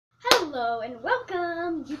Hello and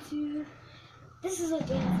welcome, YouTube. This is a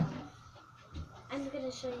dance. I'm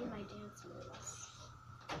gonna show you my dance moves.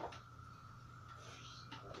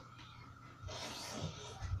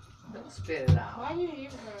 Don't spit it out. Why do you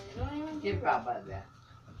use her? You don't even Give Papa that.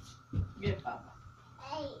 Give Papa.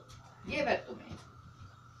 Hey. Give it to me.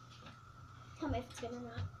 Tell me if it's good or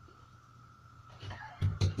not.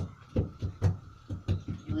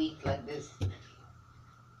 You eat like this.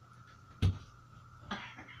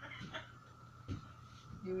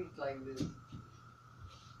 You eat like this.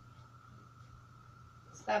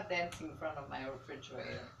 Stop dancing in front of my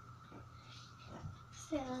refrigerator. It's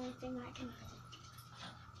the only thing I can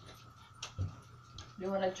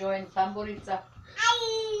You want to join Tamburitsa?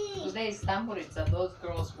 do. Today is Tamburitsa. Those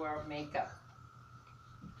girls wear makeup.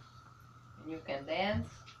 And you can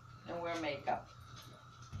dance and wear makeup.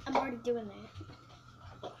 I'm already doing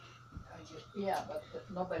that. Yeah, but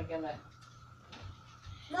nobody gonna...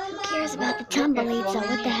 Who cares about the tumbleweeds? So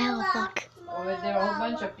what the hell, fuck? Over there, a whole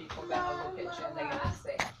bunch of people gonna look at you and they're gonna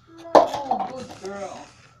say, "Oh, good girl."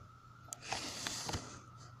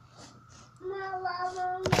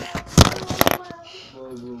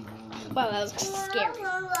 Wow, that was scary.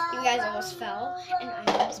 You guys almost fell, and I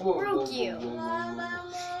almost broke you.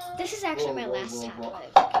 This is actually my last time with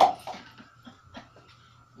it.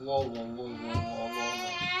 Whoa, whoa, whoa, whoa,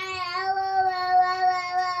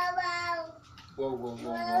 whoa, whoa, whoa,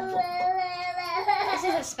 whoa, whoa. This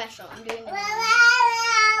is a special. I'm doing it.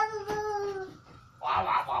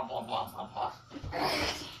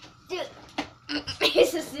 Dude,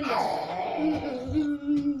 it's a symbol.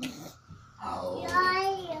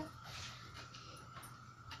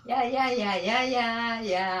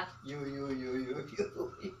 Yeah. You.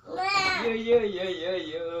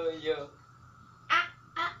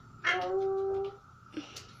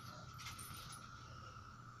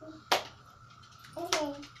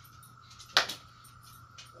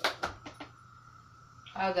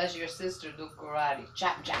 How does your sister do karate?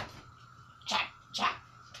 Chop, chop. Chop, chop.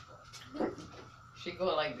 She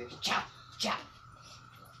go like this. Chop, chop.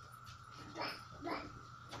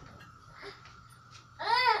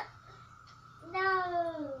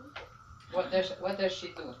 No. What does she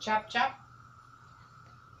do? Chop, chop?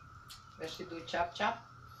 Does she do chop, chop?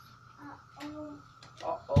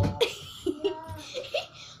 Uh-oh.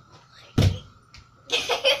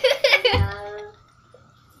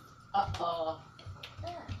 Uh-oh.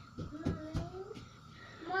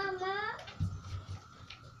 Mama.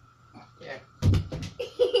 Here.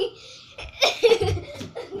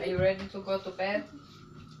 Are you ready to go to bed?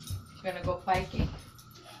 You gonna go hiking?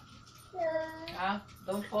 Huh?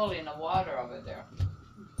 Don't fall in the water over there.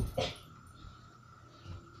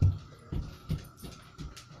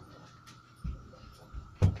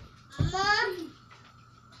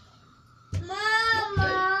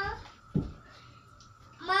 Mama.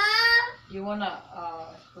 You wanna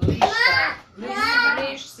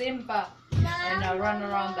leash Simba and run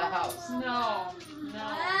around the house? No.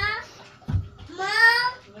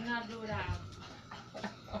 We're not doing that.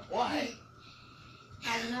 Why? I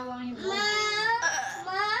don't want him to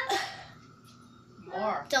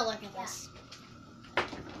More. Don't look at this.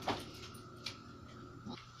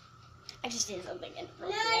 I just did something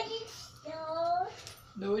inappropriate.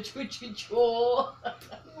 No, choo.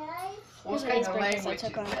 What Here's kind my of birthday, so I language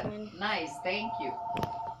took is off that? mine. Nice, thank you.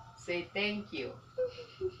 Say thank you.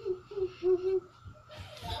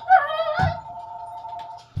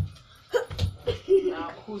 Now,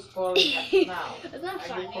 who's calling us now? It's not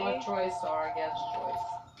Are you for funny. choice or against choice?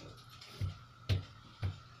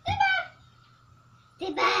 We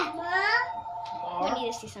More?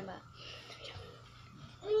 need to see some.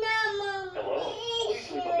 Hello,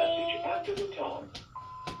 please leave a message after the tone.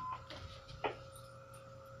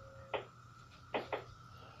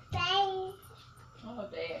 Oh,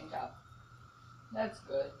 they ain't got. That's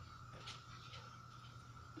good.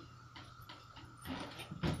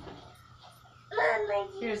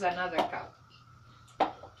 Here's another cup.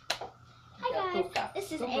 You got two cups.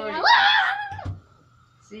 This is Two Aella. birdie.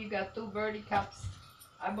 See, you got two birdie cups.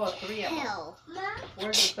 I bought 3 of them. Hell.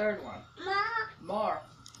 Where's the third one? More.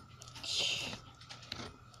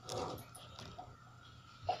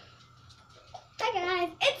 Hi guys,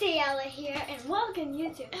 it's Aella here, and welcome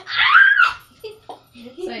YouTube.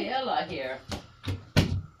 It's Aella here.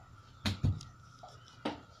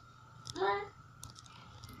 What?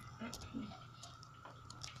 What's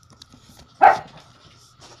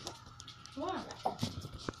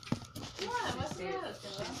the matter?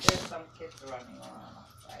 There's some kids running around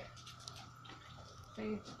outside.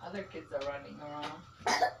 See, other kids are running around.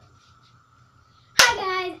 Hi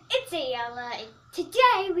guys, it's Aella, and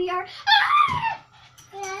today we are.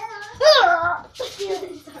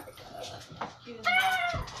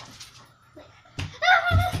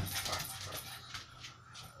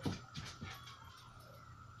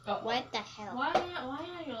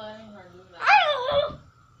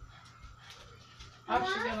 How's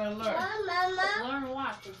she gonna learn? Learn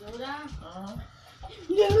what? To do that? Uh-huh.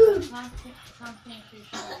 Something she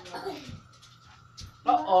should learn.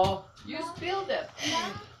 Uh-oh. You spilled it.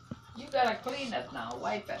 You gotta clean it now.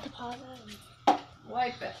 Wipe it.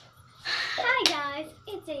 Wipe it. Hi guys,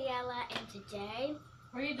 it's Aella, and today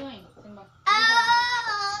What are you doing, Simba?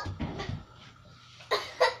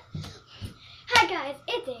 Hi guys,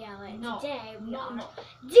 it's Aella, and No. today we No, are no.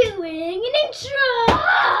 doing an intro.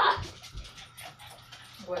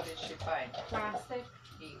 What did she find? Plastic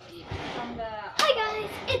Eat. from the. Hi guys,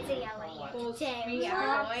 it's Aella What? here. Today we Those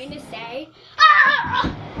are three going to say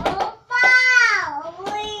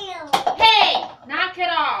Hey! Knock it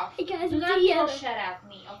off! Hey guys, Do it's not throw Aella. shit at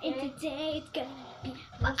me, And okay? today it's gonna be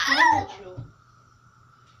What's wrong with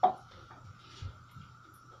you?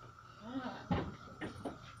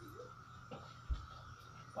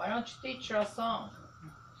 Why don't you teach her a song?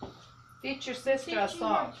 Teach your sister a Teach you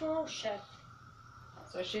song not throw shit.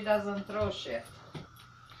 so she doesn't throw shit.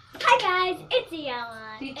 Hi guys, it's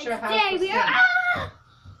Aella. Teach And her how today to we are sing.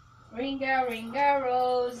 Ringa, ringa,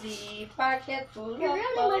 Rosie, pocket full You're of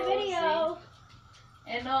ruining my posy, video.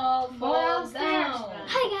 and all Go falls downstairs, down. then.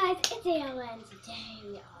 Hi guys, it's Aella, and today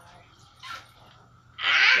we are.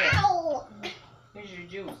 Yeah. Ow! Here's your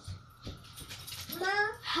juice.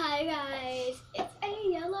 Hi guys, it's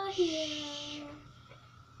Aella here.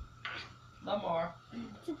 No more.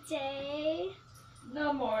 Today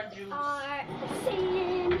No more juice. are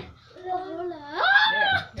singing Lola.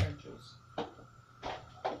 There, here, juice.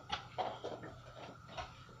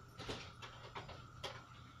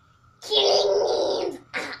 Killing memes.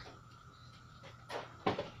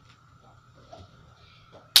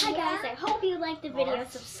 Hi guys, I hope you liked the video. More.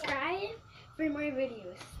 Subscribe for more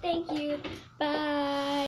videos. Thank you. Bye.